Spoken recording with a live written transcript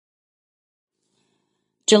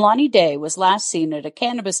Jelani Day was last seen at a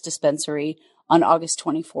cannabis dispensary on August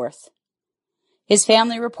 24th. His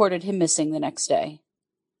family reported him missing the next day.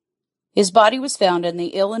 His body was found in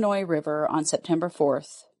the Illinois River on September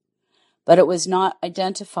 4th, but it was not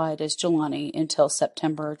identified as Jelani until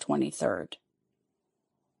September 23rd.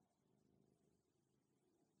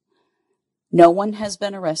 No one has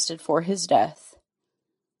been arrested for his death,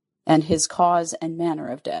 and his cause and manner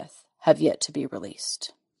of death have yet to be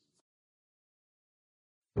released.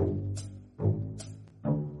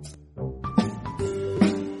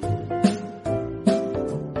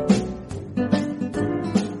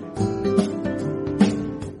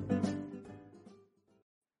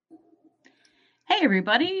 Hey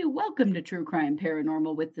everybody, welcome to True Crime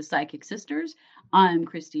Paranormal with the Psychic Sisters. I'm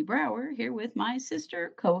Christy Brower, here with my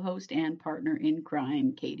sister, co-host, and partner in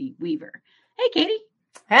crime, Katie Weaver. Hey Katie.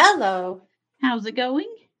 Hello. How's it going?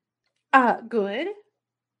 Good.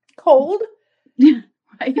 Cold.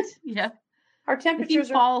 Right? Yeah. Our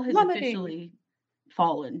temperatures fall has plummeting. Officially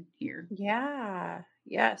fallen here. Yeah.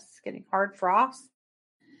 Yes. Getting hard frost.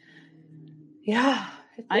 Yeah.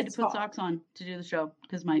 I had to put socks on to do the show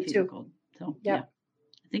because my feet are cold. So yeah,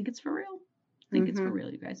 I think it's for real. It's for real,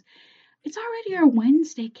 you guys. It's already our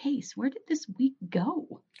Wednesday case. Where did this week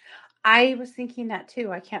go? I was thinking that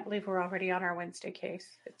too. I can't believe we're already on our Wednesday case.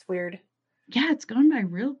 It's weird. Yeah, it's gone by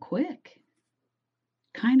real quick.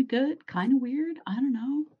 Kind of good, kind of weird. I don't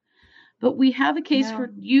know. But we have a case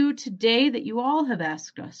for you today that you all have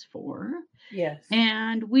asked us for. Yes.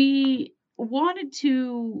 And we wanted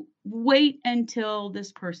to wait until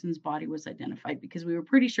this person's body was identified because we were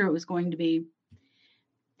pretty sure it was going to be.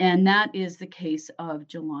 And that is the case of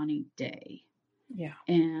Jelani Day. Yeah.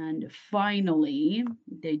 And finally,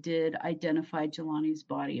 they did identify Jelani's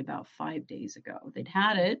body about 5 days ago. They'd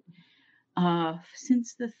had it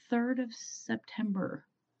since the 3rd of September.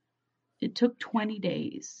 It took 20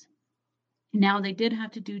 days. Now, they did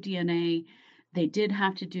have to do DNA. They did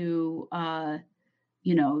have to do,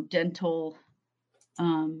 dental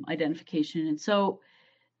identification. And so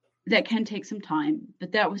that can take some time.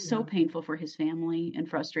 But that was so painful for his family and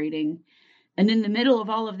frustrating. And in the middle of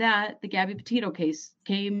all of that, the Gabby Petito case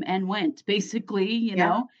came and went, basically,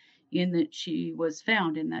 in that she was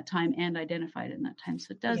found in that time and identified in that time.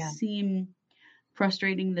 So it does seem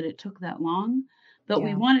frustrating that it took that long. But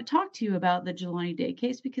we want to talk to you about the Jelani Day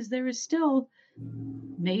case because there is still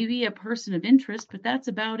maybe a person of interest, but that's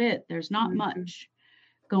about it. There's not much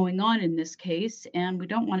going on in this case, and we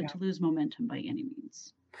don't want it to lose momentum by any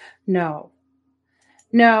means. No,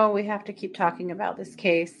 we have to keep talking about this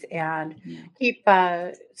case and keep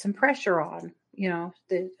some pressure on,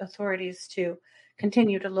 the authorities to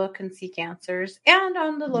continue to look and seek answers and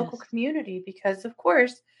on the local community because, of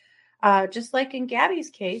course, just like in Gabby's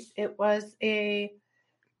case, it was a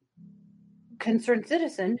concerned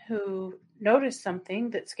citizen who noticed something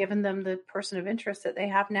that's given them the person of interest that they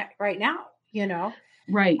have right now,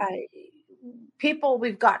 Right. People,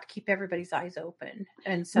 we've got to keep everybody's eyes open.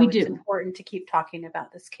 And so it's important to keep talking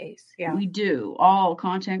about this case. Yeah, we do. All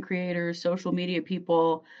content creators, social media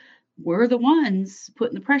people, we're the ones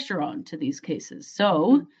putting the pressure on to these cases.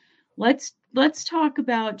 So let's talk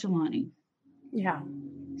about Jelani. Yeah.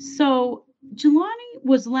 So Jelani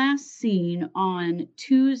was last seen on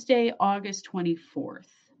Tuesday, August 24th.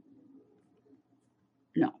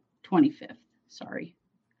 No, 25th. Sorry.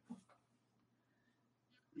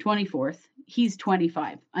 24th. He's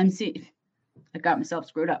 25. I got myself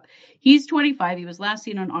screwed up. He's 25. He was last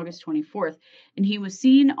seen on August 24th, and he was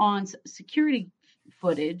seen on security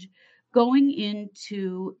footage going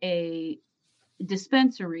into a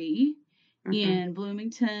dispensary in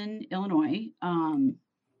Bloomington, Illinois.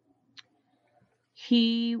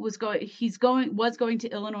 He was going to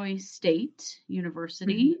Illinois State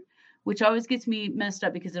University, which always gets me messed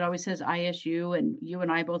up because it always says ISU, and you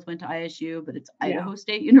and I both went to ISU, but it's Idaho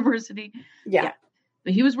State University. Yeah.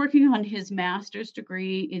 But he was working on his master's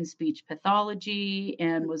degree in speech pathology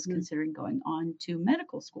and was considering going on to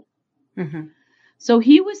medical school. So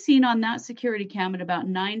he was seen on that security cam at about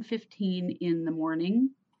 9:15 in the morning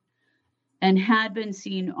and had been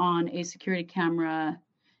seen on a security camera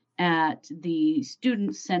at the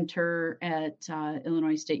student center at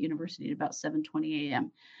Illinois State University at about 7:20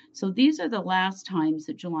 a.m. So these are the last times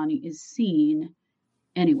that Jelani is seen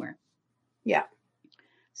anywhere. Yeah.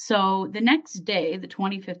 So the next day, the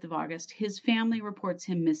 25th of August, his family reports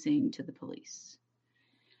him missing to the police.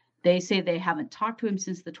 They say they haven't talked to him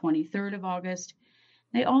since the 23rd of August.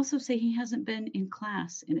 They also say he hasn't been in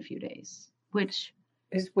class in a few days, which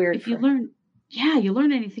is weird. If you learn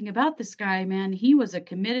anything about this guy, man, he was a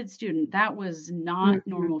committed student. That was not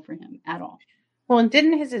normal for him at all. Well, and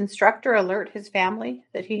didn't his instructor alert his family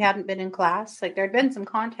that he hadn't been in class? Like there'd been some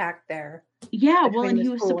contact there Yeah, well, between and the he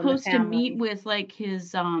was school and the supposed to meet family. with like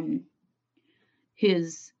his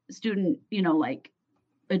student, like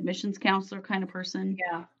admissions counselor kind of person.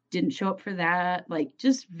 Yeah. Didn't show up for that. Like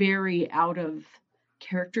just very out of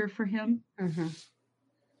character for him. Mm-hmm.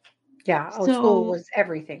 Yeah. Oh, school So was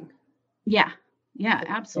everything. yeah, For the kid.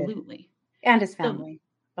 absolutely. And his So family.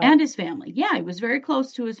 and But his family. Yeah, he was very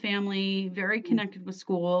close to his family, very mm, connected with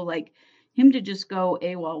school. Like him to just go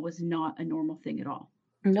AWOL was not a normal thing at all.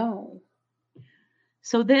 no.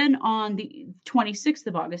 So then on the 26th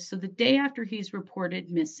of August, so the day after he's reported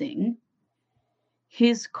missing,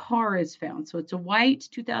 his car is found. So it's a white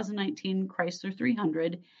 2019 Chrysler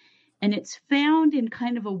 300, and it's found in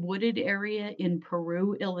kind of a wooded area in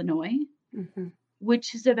Peru, Illinois, Mm-hmm.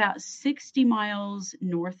 which is about 60 miles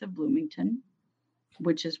north of Bloomington,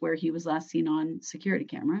 which is where he was last seen on security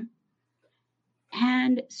camera.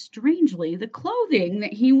 And strangely, the clothing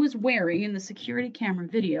that he was wearing in the security camera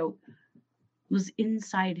video was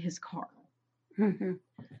inside his car. Mm-hmm.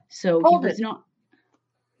 So he was not.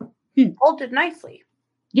 Folded nicely.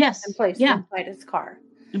 Yes. And placed inside his car.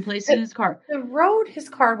 And placed in his car. The road his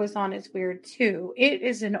car was on is weird too. It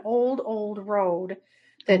is an old road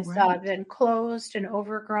that's been closed and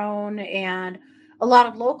overgrown, and a lot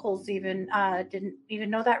of locals even didn't even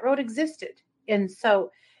know that road existed. And so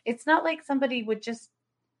it's not like somebody would just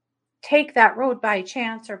take that road by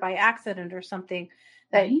chance or by accident or something.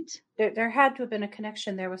 That there had to have been a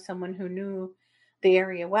connection there with someone who knew the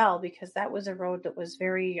area well, because that was a road that was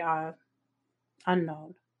very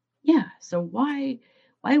unknown. Yeah. So why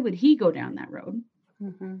would he go down that road?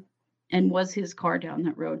 Mm-hmm. And was his car down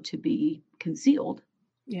that road to be concealed?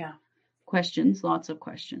 Yeah. Questions, lots of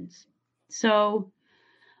questions. So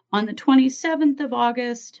on the 27th of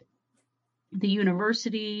August, the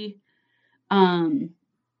university, comes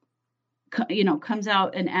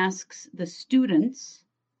out and asks the students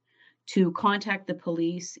to contact the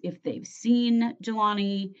police if they've seen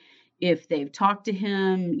Jelani, if they've talked to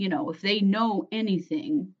him, if they know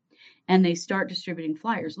anything, and they start distributing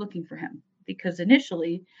flyers looking for him, because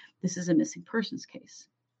initially this is a missing persons case.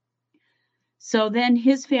 So then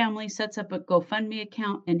his family sets up a GoFundMe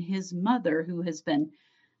account, and his mother, who has been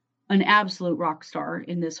an absolute rock star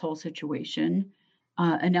in this whole situation,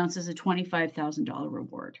 announces a $25,000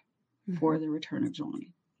 reward for the return of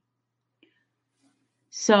Jelani.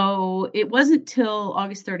 So it wasn't till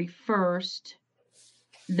August 31st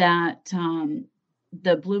that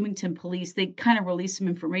the Bloomington police, they kind of released some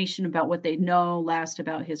information about what they know last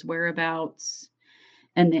about his whereabouts,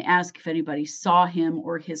 and they asked if anybody saw him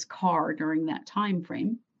or his car during that time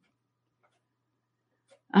frame.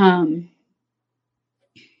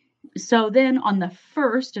 So then on the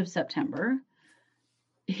 1st of September,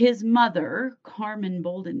 his mother, Carmen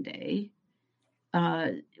Boldenday,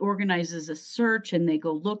 organizes a search, and they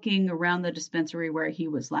go looking around the dispensary where he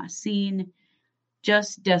was last seen,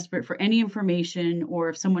 just desperate for any information, or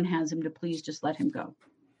if someone has him, to please just let him go.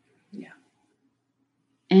 Yeah.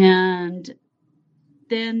 And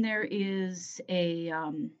then there is a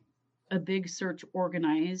big search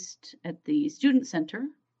organized at the student center.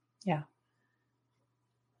 Yeah.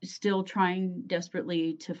 Still trying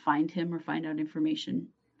desperately to find him or find out information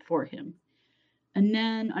for him. And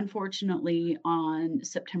then, unfortunately, on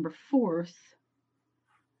September 4th,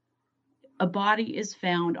 a body is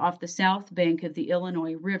found off the south bank of the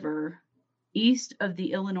Illinois River, east of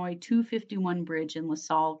the Illinois 251 bridge in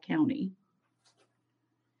LaSalle County.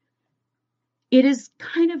 It is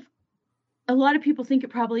kind of, a lot of people think it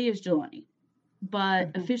probably is Jelani, but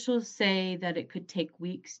officials say that it could take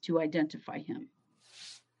weeks to identify him.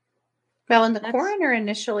 Well, and the coroner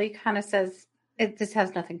initially kind of says this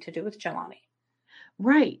has nothing to do with Jelani.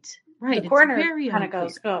 Right. The coroner kind of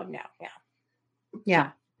goes, "Oh no,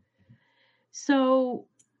 yeah." So,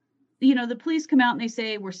 the police come out and they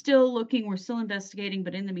say, we're still looking, we're still investigating,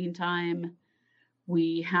 but in the meantime,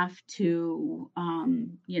 we have to,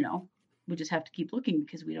 we just have to keep looking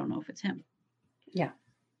because we don't know if it's him. Yeah.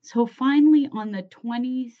 So finally, on the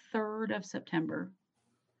 23rd of September,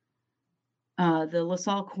 the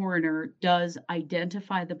LaSalle coroner does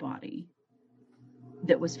identify the body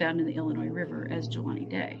that was found in the Illinois River as Jelani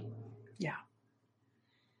Day. Yeah.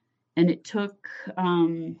 And it took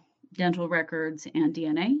dental records and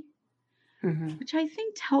DNA, which I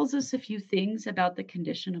think tells us a few things about the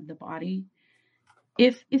condition of the body.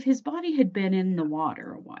 If his body had been in the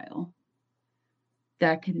water a while,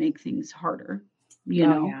 that could make things harder,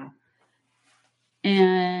 know. Yeah.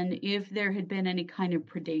 And if there had been any kind of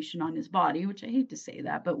predation on his body, which I hate to say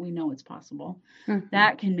that, but we know it's possible,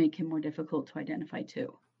 that can make him more difficult to identify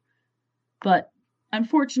too. But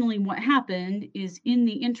unfortunately, what happened is in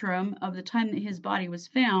the interim of the time that his body was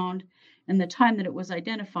found and the time that it was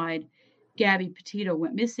identified, Gabby Petito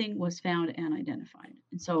went missing, was found and identified.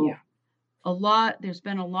 And so there's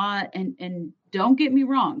been a lot, and don't get me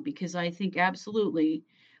wrong, because I think absolutely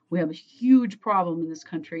we have a huge problem in this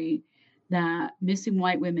country that missing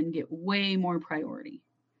white women get way more priority.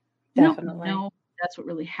 We don't know that's what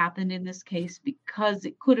really happened in this case, because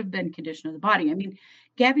it could have been condition of the body. I mean,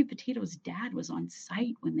 Gabby Petito's dad was on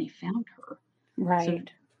site when they found her. Right.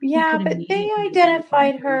 So yeah, but they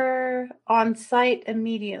identified her on site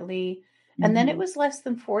immediately. And then it was less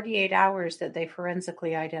than 48 hours that they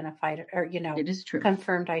forensically identified, or, it is true.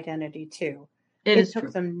 confirmed identity too. It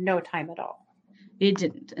took them no time at all. It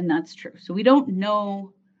didn't. And that's true. So we don't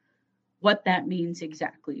know what that means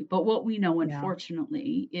exactly. But what we know,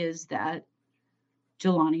 unfortunately, is that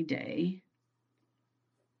Jelani Day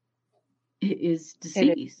is deceased.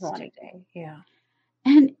 It is Jelani Day, yeah.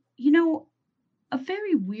 And, a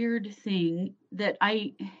very weird thing that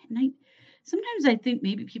sometimes I think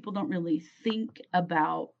maybe people don't really think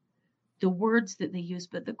about the words that they use,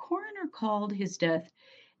 but the coroner called his death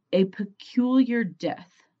a peculiar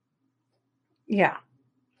death. Yeah.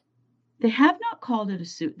 They have not called it a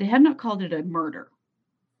suit. They have not called it a murder.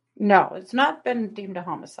 No, it's not been deemed a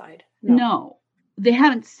homicide. No, they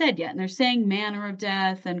haven't said yet. And they're saying manner of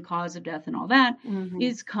death and cause of death and all that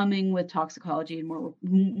is coming with toxicology and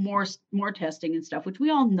more testing and stuff, which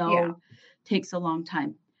we all know takes a long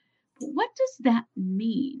time. But what does that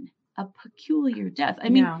mean? A peculiar death? I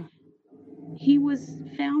mean, he was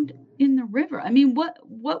found in the river. I mean, what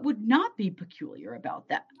would not be peculiar about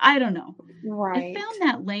that? I don't know. Right. I found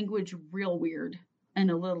that language real weird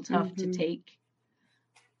and a little tough to take.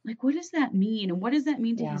 Like, what does that mean? And what does that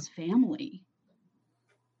mean to his family?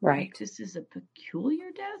 Right. Like, this is a peculiar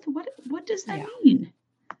death? What does that mean?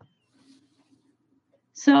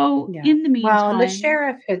 So, in the meantime... Well, the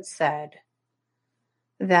sheriff had said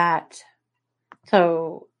that...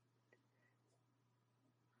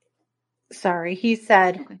 he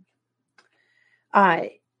said...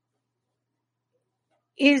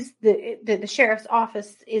 is the sheriff's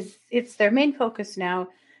office it's their main focus now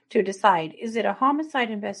to decide, is it a homicide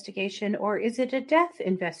investigation or is it a death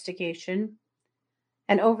investigation?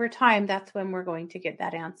 And over time, that's when we're going to get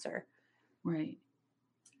that answer. Right.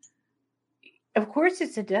 Of course,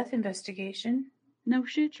 it's a death investigation. No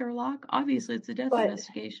shit, Sherlock. Obviously, it's a death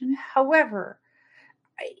investigation. However,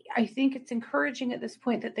 I think it's encouraging at this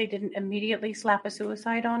point that they didn't immediately slap a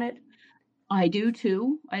suicide on it. I do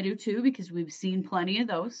too, because we've seen plenty of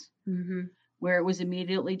those where it was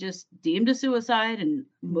immediately just deemed a suicide and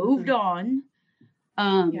moved on.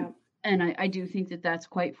 And I do think that that's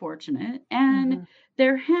quite fortunate. And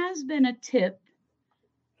there has been a tip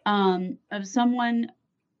of someone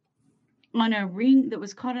on a ring that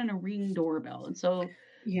was caught on a Ring doorbell. And so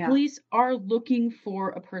police are looking for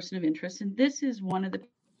a person of interest. And this is one of the...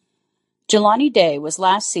 Jelani Day was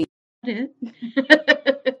last seen...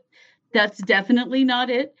 That's definitely not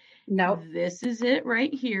it. No. This is it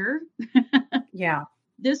right here.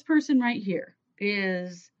 This person right here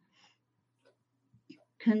is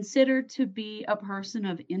considered to be a person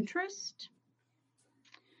of interest.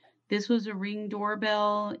 This was a Ring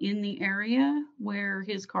doorbell in the area where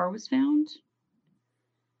his car was found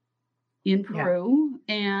in Peru.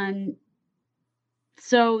 And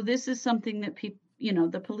so this is something that people,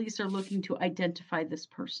 the police are looking to identify this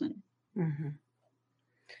person.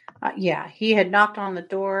 He had knocked on the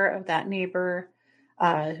door of that neighbor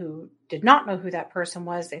who did not know who that person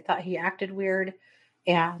was. They thought he acted weird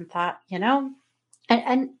and thought,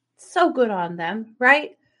 and so good on them,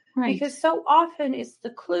 right? Right. Because so often it's the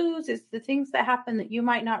clues, it's the things that happen that you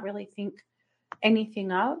might not really think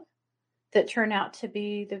anything of that turn out to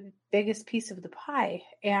be the biggest piece of the pie.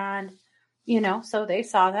 And, so they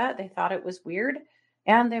saw that, they thought it was weird,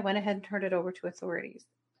 and they went ahead and turned it over to authorities.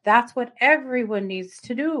 That's what everyone needs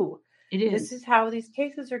to do. It is. This is how these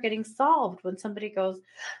cases are getting solved when somebody goes,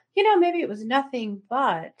 maybe it was nothing,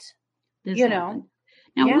 but, Now,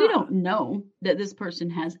 we don't know that this person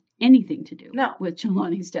has anything to do with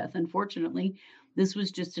Jelani's death. Unfortunately, this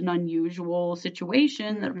was just an unusual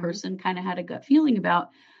situation that a person kind of had a gut feeling about.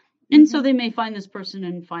 And so they may find this person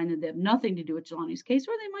and find that they have nothing to do with Jelani's case,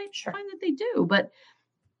 or they might find that they do. But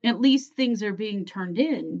at least things are being turned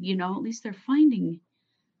in, at least they're finding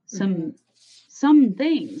some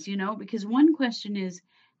things, because one question is,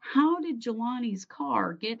 how did Jelani's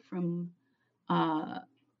car get from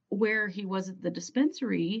where he was at the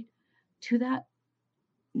dispensary to that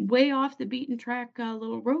way off the beaten track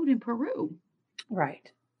little road in Peru? Right.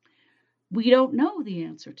 We don't know the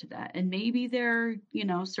answer to that. And maybe they're,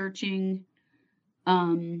 searching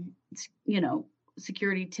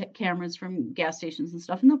security cameras from gas stations and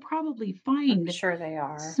stuff, and they'll probably find I'm sure they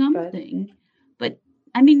are something. But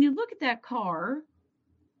I mean, you look at that car.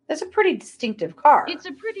 It's a pretty distinctive car. It's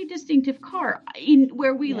a pretty distinctive car in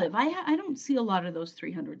where we live. I don't see a lot of those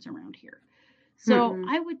 300s around here. So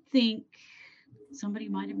I would think somebody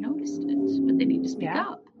might have noticed it, but they need to speak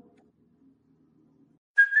up.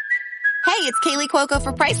 Hey, it's Kaylee Cuoco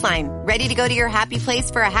for Priceline. Ready to go to your happy place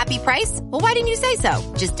for a happy price? Well, why didn't you say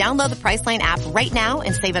so? Just download the Priceline app right now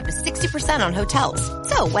and save up to 60% on hotels.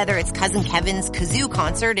 So whether it's Cousin Kevin's Kazoo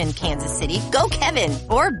Concert in Kansas City, go Kevin,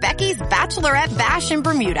 or Becky's Bachelorette Bash in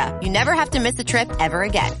Bermuda, you never have to miss a trip ever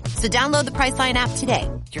again. So download the Priceline app today.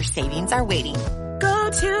 Your savings are waiting. Go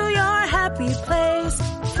to your happy place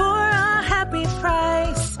for a happy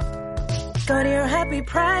price. Go to your happy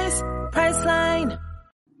price, Priceline.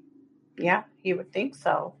 Yeah, you would think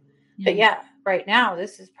so. Yeah. But right now,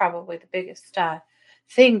 this is probably the biggest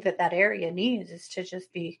thing that area needs is to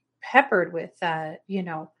just be peppered with,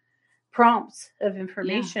 prompts of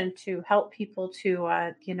information to help people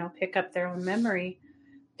to, pick up their own memory,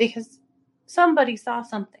 because somebody saw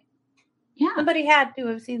something. Yeah. Somebody had to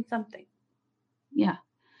have seen something. Yeah.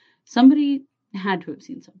 Somebody had to have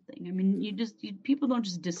seen something. I mean, people don't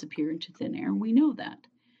just disappear into thin air. We know that.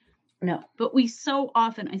 No. But we so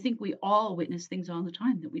often, I think we all witness things all the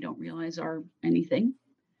time that we don't realize are anything.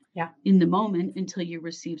 Yeah. In the moment, until you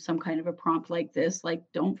receive some kind of a prompt like this, like,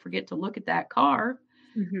 don't forget to look at that car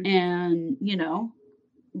and,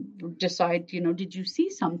 decide, did you see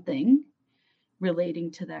something relating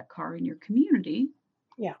to that car in your community?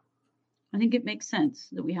 Yeah. I think it makes sense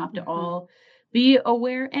that we have to all be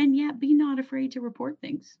aware and yet be not afraid to report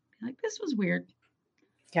things. Like, this was weird.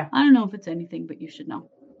 Yeah. I don't know if it's anything, but you should know.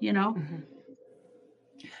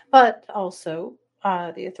 But also,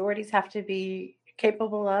 the authorities have to be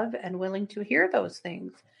capable of and willing to hear those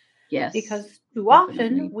things. Yes. Because too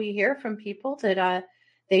often we hear from people that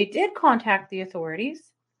they did contact the authorities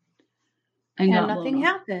and nothing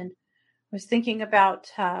happened. I was thinking about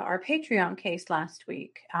our Patreon case last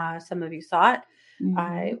week. Some of you saw it.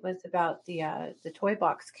 It was about the toy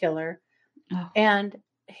box killer. Oh. And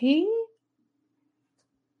he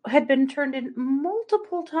had been turned in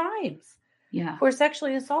multiple times for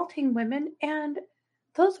sexually assaulting women, and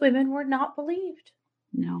those women were not believed.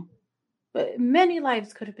 No. But many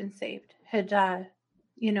lives could have been saved had,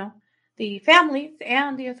 the families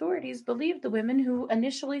and the authorities believed the women who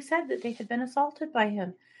initially said that they had been assaulted by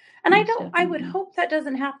him. And I would hope that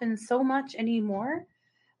doesn't happen so much anymore,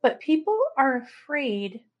 but people are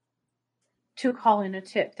afraid to call in a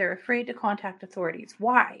tip. They're afraid to contact authorities.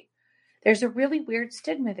 Why? There's a really weird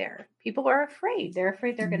stigma there. People are afraid. They're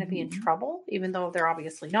afraid they're going to be in trouble, even though they're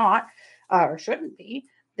obviously not or shouldn't be.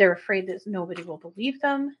 They're afraid that nobody will believe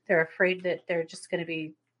them. They're afraid that they're just going to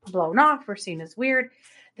be blown off or seen as weird.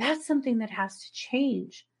 That's something that has to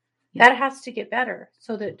change. Yeah. That has to get better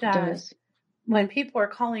so that when people are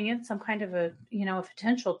calling in some kind of a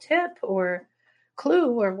potential tip or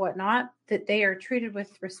clue or whatnot, that they are treated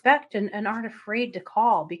with respect and aren't afraid to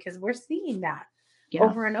call, because we're seeing that. Yeah.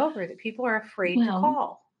 Over and over, that people are afraid to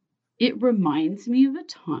call. It reminds me of a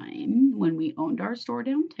time when we owned our store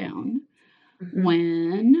downtown,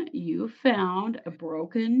 when you found a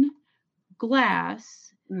broken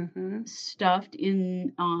glass stuffed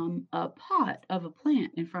in a pot of a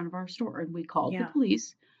plant in front of our store, and we called the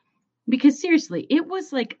police, because seriously, it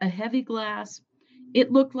was like a heavy glass.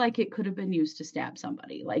 It looked like it could have been used to stab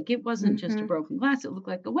somebody. Like, it wasn't just a broken glass. It looked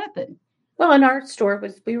like a weapon. Well, in our store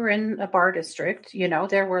we were in a bar district,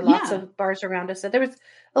 there were lots of bars around us. So there was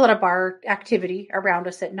a lot of bar activity around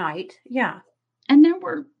us at night. Yeah. And there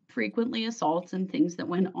were frequently assaults and things that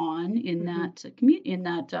went on in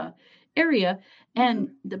that area. And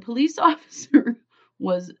the police officer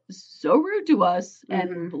was so rude to us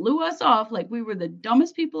and blew us off like we were the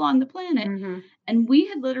dumbest people on the planet. And we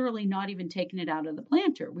had literally not even taken it out of the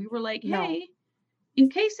planter. We were like, hey, in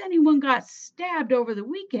case anyone got stabbed over the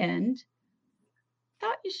weekend,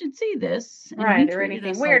 thought you should see this. And right, or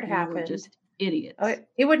anything weird happened. We were just idiots. Oh,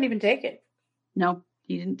 he wouldn't even take it. No,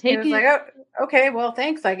 he didn't take it. He was like, oh, okay, well,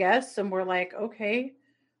 thanks, I guess. And we're like, okay,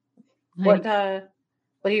 what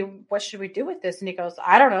should we do with this? And he goes,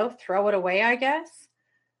 I don't know, throw it away, I guess.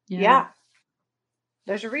 Yeah.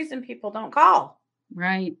 There's a reason people don't call.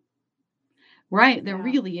 Right. There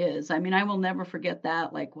really is. I mean, I will never forget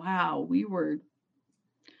that. Like, wow, we were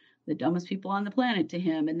the dumbest people on the planet to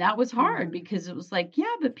him. And that was hard because it was like,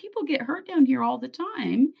 but people get hurt down here all the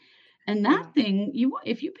time. And that thing,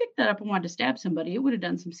 if you picked that up and wanted to stab somebody, it would have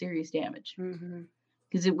done some serious damage.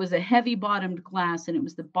 Because it was a heavy bottomed glass, and it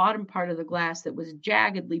was the bottom part of the glass that was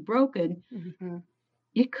jaggedly broken.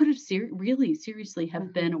 it could have really seriously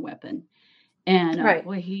have been a weapon. And Right.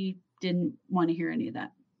 boy, he didn't want to hear any of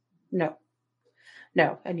that. No.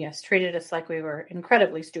 And yes, treated us like we were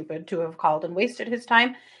incredibly stupid to have called and wasted his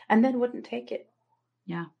time, and then wouldn't take it.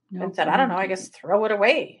 Yeah. No. And said, I don't know, I guess throw it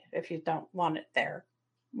away if you don't want it there.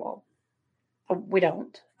 Well, we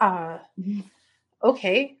don't.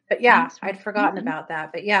 Okay. But yeah, I'd forgotten about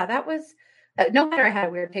that. But yeah, that was, no matter, I had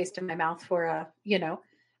a weird taste in my mouth for,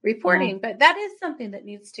 reporting, but that is something that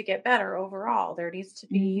needs to get better overall. There needs to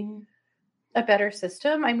be a better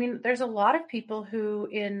system. I mean, there's a lot of people who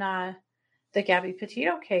in the Gabby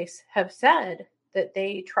Petito case have said that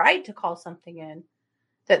they tried to call something in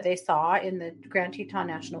that they saw in the Grand Teton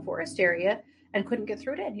National Forest area and couldn't get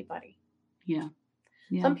through to anybody. Yeah.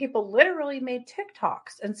 Some people literally made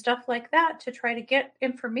TikToks and stuff like that to try to get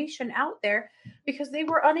information out there because they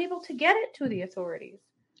were unable to get it to the authorities.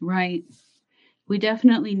 Right. We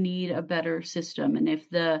definitely need a better system. And if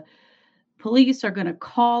the police are going to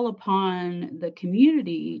call upon the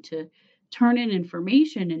community to turn in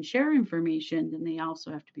information and share information, then they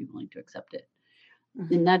also have to be willing to accept it.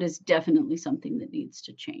 And that is definitely something that needs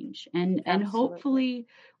to change. And hopefully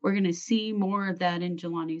we're going to see more of that in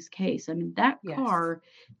Jelani's case. I mean, that car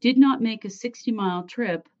did not make a 60-mile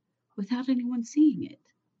trip without anyone seeing it.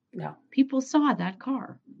 No. People saw that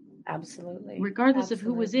car. Absolutely. Regardless of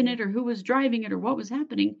who was in it or who was driving it or what was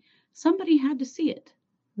happening, somebody had to see it.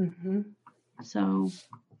 So.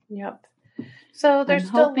 Yep. So there's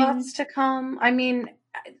still lots to come. I mean,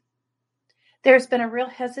 there's been a real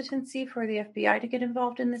hesitancy for the FBI to get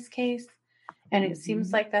involved in this case. And it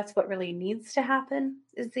seems like that's what really needs to happen,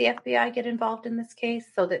 is the FBI get involved in this case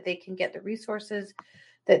so that they can get the resources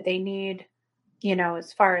that they need,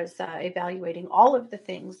 as far as evaluating all of the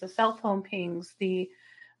things, the cell phone pings, the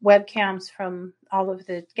webcams from all of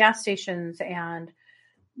the gas stations and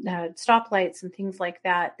stoplights and things like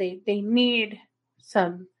that. They need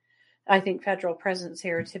some, I think, federal presence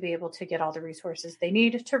here to be able to get all the resources they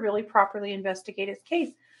need to really properly investigate his case.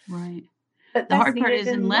 Right. But the hard part is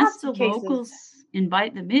unless the locals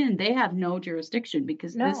invite them in, they have no jurisdiction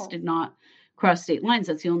because this did not cross state lines.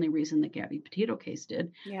 That's the only reason the Gabby Petito case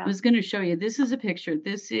did. Yeah. I was going to show you. This is a picture.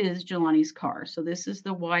 This is Jelani's car. So this is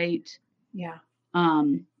the white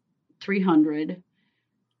 300.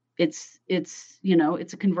 It's it's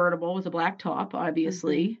a convertible with a black top,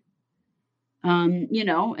 obviously.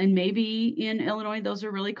 And maybe in Illinois, those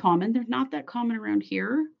are really common. They're not that common around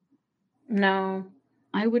here. No.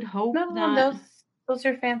 I would hope that. Those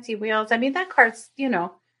are fancy wheels. I mean, that car's,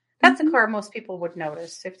 that's a car most people would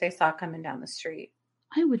notice if they saw coming down the street.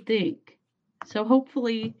 I would think. So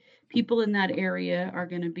hopefully people in that area are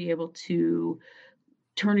going to be able to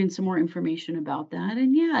turn in some more information about that.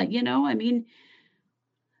 And I mean,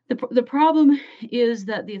 the problem is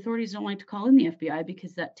that the authorities don't like to call in the FBI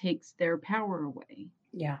because that takes their power away.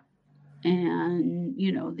 Yeah. And,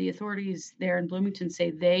 the authorities there in Bloomington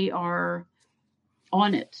say they are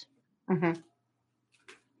on it.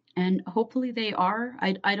 And hopefully they are.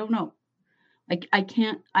 I don't know. I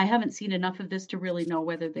haven't seen enough of this to really know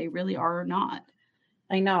whether they really are or not.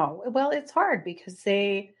 I know. Well, it's hard because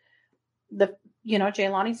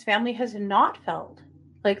Jelani's family has not felt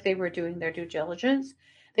like they were doing their due diligence.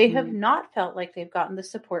 They have not felt like they've gotten the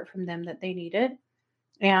support from them that they needed,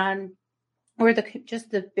 or just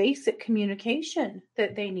the basic communication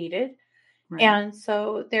that they needed. Right. And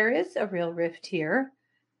so there is a real rift here.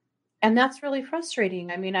 And that's really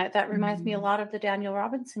frustrating. I mean, that reminds me a lot of the Daniel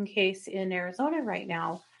Robinson case in Arizona right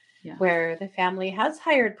now, where the family has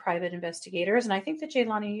hired private investigators. And I think the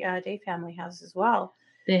Jelani Day family has as well.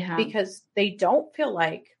 They have. Because they don't feel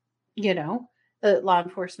like, the law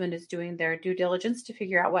enforcement is doing their due diligence to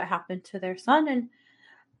figure out what happened to their son. And,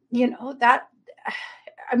 they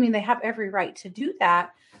have every right to do that.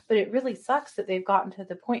 But it really sucks that they've gotten to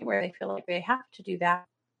the point where they feel like they have to do that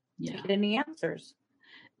to get any answers.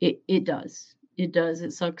 It does. It does.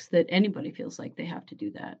 It sucks that anybody feels like they have to do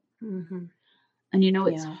that. And,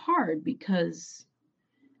 it's hard because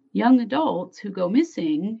young adults who go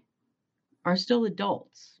missing are still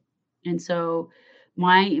adults. And so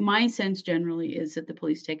my sense generally is that the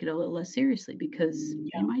police take it a little less seriously because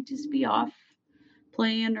they might just be off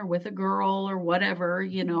playing or with a girl or whatever,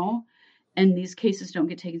 and these cases don't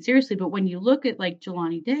get taken seriously. But when you look at like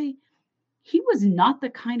Jelani Day, he was not the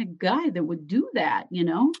kind of guy that would do that,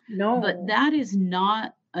 No. But that is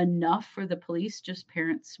not enough for the police, just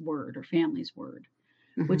parents' word or family's word,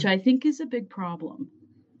 which I think is a big problem.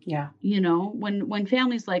 Yeah. When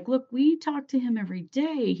families like, look, we talk to him every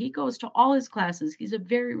day. He goes to all his classes. He's a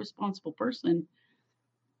very responsible person.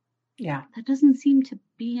 Yeah. That doesn't seem to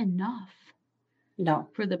be enough. No.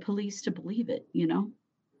 For the police to believe it,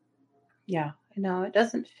 Yeah, no, it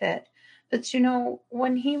doesn't fit. But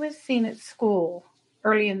when he was seen at school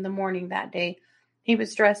early in the morning that day, he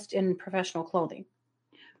was dressed in professional clothing.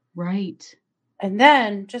 Right. And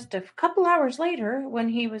then just a couple hours later, when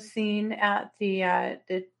he was seen at the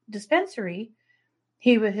dispensary,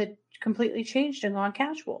 he had completely changed and gone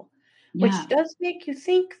casual, Yeah. which does make you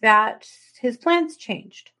think that his plans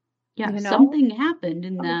changed. Yeah. Something happened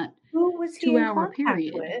in that Who was he in 2-hour contact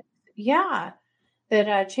period. with? Yeah,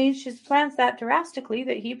 that changed his plans that drastically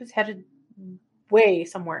that he was headed way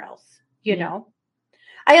somewhere else.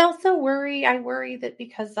 I worry that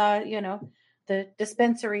because the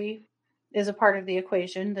dispensary is a part of the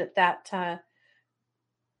equation that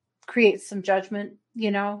creates some judgment,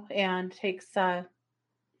 and takes God,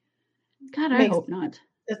 I makes hope not.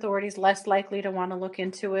 authorities less likely to want to look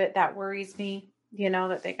into it. That worries me,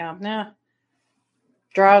 that they go, nah,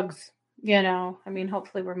 drugs, I mean,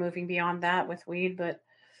 hopefully we're moving beyond that with weed, but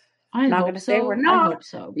I I'm not hope going to say we're so. I not. hope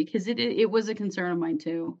so, because it was a concern of mine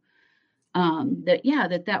too.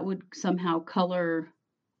 That would somehow color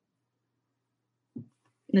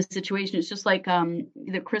the situation. It's just like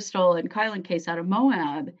the Crystal and Kylan case out of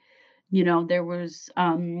Moab. There was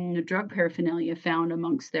drug paraphernalia found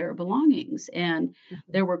amongst their belongings, and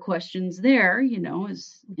there were questions there.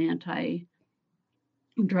 As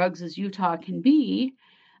anti-drugs as Utah can be,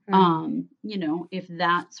 if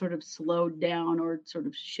that sort of slowed down or sort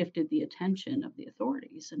of shifted the attention of the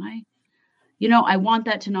authorities. And I want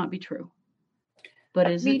that to not be true. But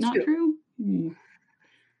is Me it not too. true?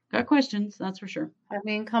 Got questions, that's for sure. I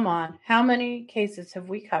mean, come on. How many cases have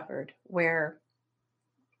we covered where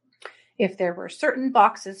if there were certain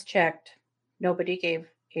boxes checked, nobody gave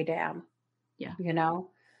a damn? Yeah.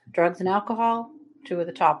 Drugs and alcohol, two of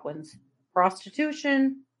the top ones.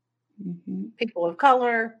 Prostitution, people of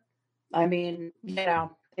color. I mean,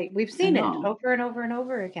 we've seen it over and over and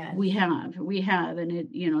over again. We have. And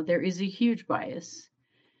it, there is a huge bias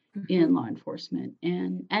in law enforcement.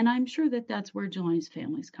 And I'm sure that that's where Jelani's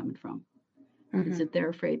family's coming from. Is that they're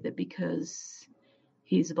afraid that because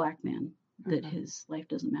he's a Black man, that his life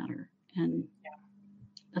doesn't matter. And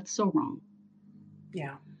that's so wrong.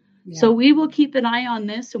 Yeah. So we will keep an eye on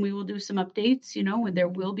this, and we will do some updates, and there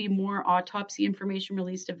will be more autopsy information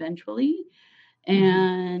released eventually.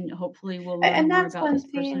 And hopefully we'll learn more about this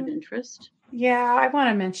person of interest. Yeah, I want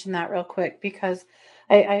to mention that real quick because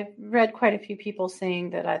I've read quite a few people saying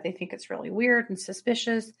that they think it's really weird and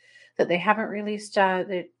suspicious that they haven't released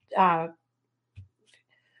the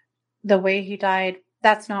way he died.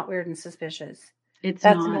 That's not weird and suspicious. That's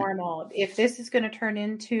normal. If this is going to turn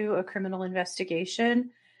into a criminal investigation,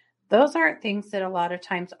 those aren't things that a lot of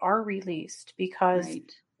times are released because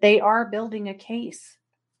they are building a case.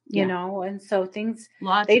 And so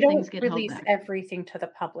they don't release everything to the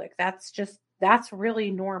public. That's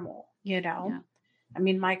really normal, Yeah. I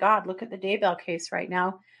mean, my God, look at the Daybell case right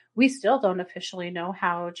now. We still don't officially know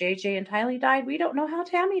how JJ and Tylee died. We don't know how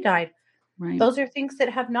Tammy died. Right. Those are things that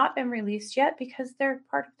have not been released yet because they're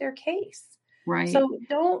part of their case. Right. So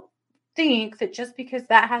don't think that just because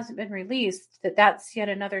that hasn't been released, that's yet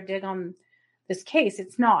another dig on this case.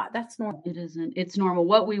 It's not. That's normal. It isn't. It's normal.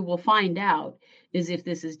 What we will find out is if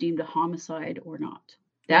this is deemed a homicide or not.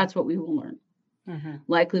 That's what we will learn.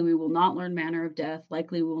 Likely we will not learn manner of death.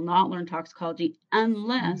 Likely we will not learn toxicology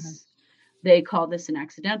unless they call this an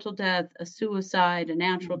accidental death, a suicide, a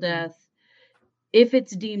natural death. If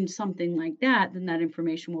it's deemed something like that, then that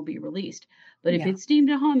information will be released. But if it's deemed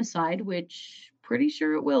a homicide, which pretty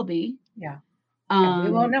sure it will be, we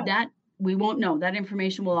won't know. We won't know. That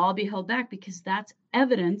information will all be held back because that's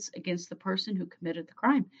evidence against the person who committed the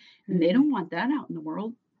crime. And they don't want that out in the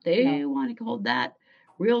world. They want to hold that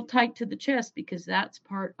real tight to the chest because that's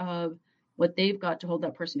part of what they've got to hold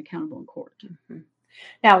that person accountable in court.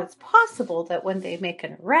 Now, it's possible that when they make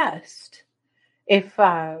an arrest, if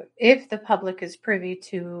the public is privy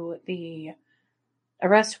to the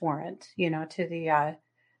arrest warrant, to the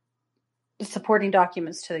supporting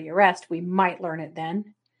documents to the arrest, we might learn it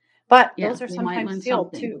then. But those are sometimes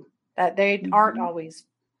sealed too. That they aren't always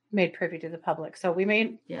made privy to the public. So we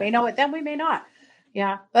may know it then, we may not.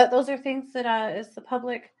 Yeah, but those are things that as the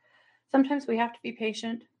public, sometimes we have to be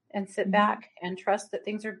patient and sit back and trust that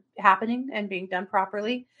things are happening and being done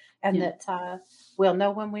properly, and that we'll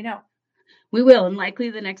know when we know. We will, and likely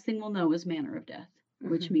the next thing we'll know is manner of death,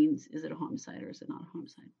 which means is it a homicide or is it not a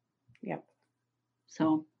homicide? Yep.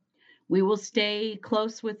 So we will stay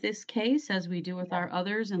close with this case as we do with our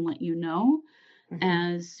others and let you know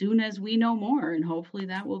as soon as we know more, and hopefully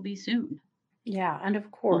that will be soon. Yeah, and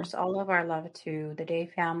of course, all of our love to the Day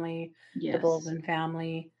family, the Bolden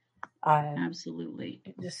family. Absolutely.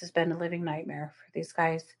 This has been a living nightmare for these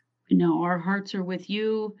guys. our hearts are with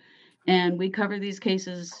you, and we cover these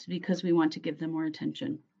cases because we want to give them more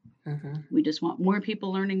attention. Mm-hmm. We just want more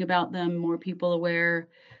people learning about them, more people aware.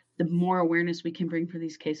 The more awareness we can bring for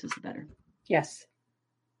these cases, the better. Yes.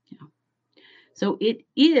 Yeah. So it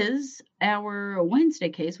is our Wednesday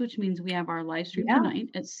case, which means we have our live stream tonight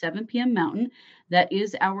at 7 p.m. Mountain. That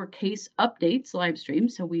is our case updates live stream.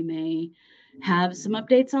 So we may have some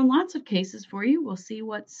updates on lots of cases for you. We'll see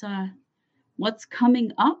what's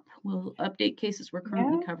coming up. We'll update cases we're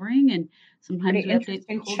currently covering, and sometimes we update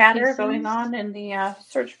cold chatter cases. Going on in the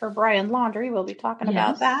search for Brian Laundrie. We'll be talking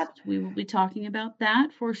about that. We will be talking about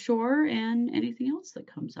that for sure, and anything else that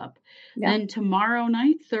comes up. Then tomorrow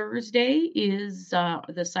night, Thursday, is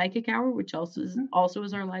the Psychic Hour, which also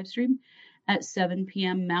is our live stream at 7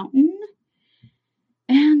 p.m. Mountain.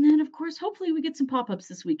 And then, of course, hopefully we get some pop-ups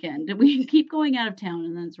this weekend. We keep going out of town,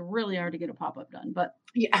 and then it's really hard to get a pop-up done. But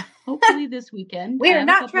hopefully this weekend. We are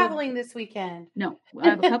not traveling this weekend. No, I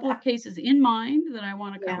have a couple of cases in mind that I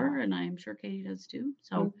want to cover, and I'm sure Katie does too.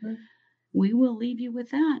 So we will leave you with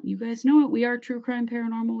that. You guys know it. We are True Crime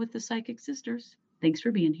Paranormal with the Psychic Sisters. Thanks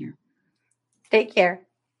for being here. Take care.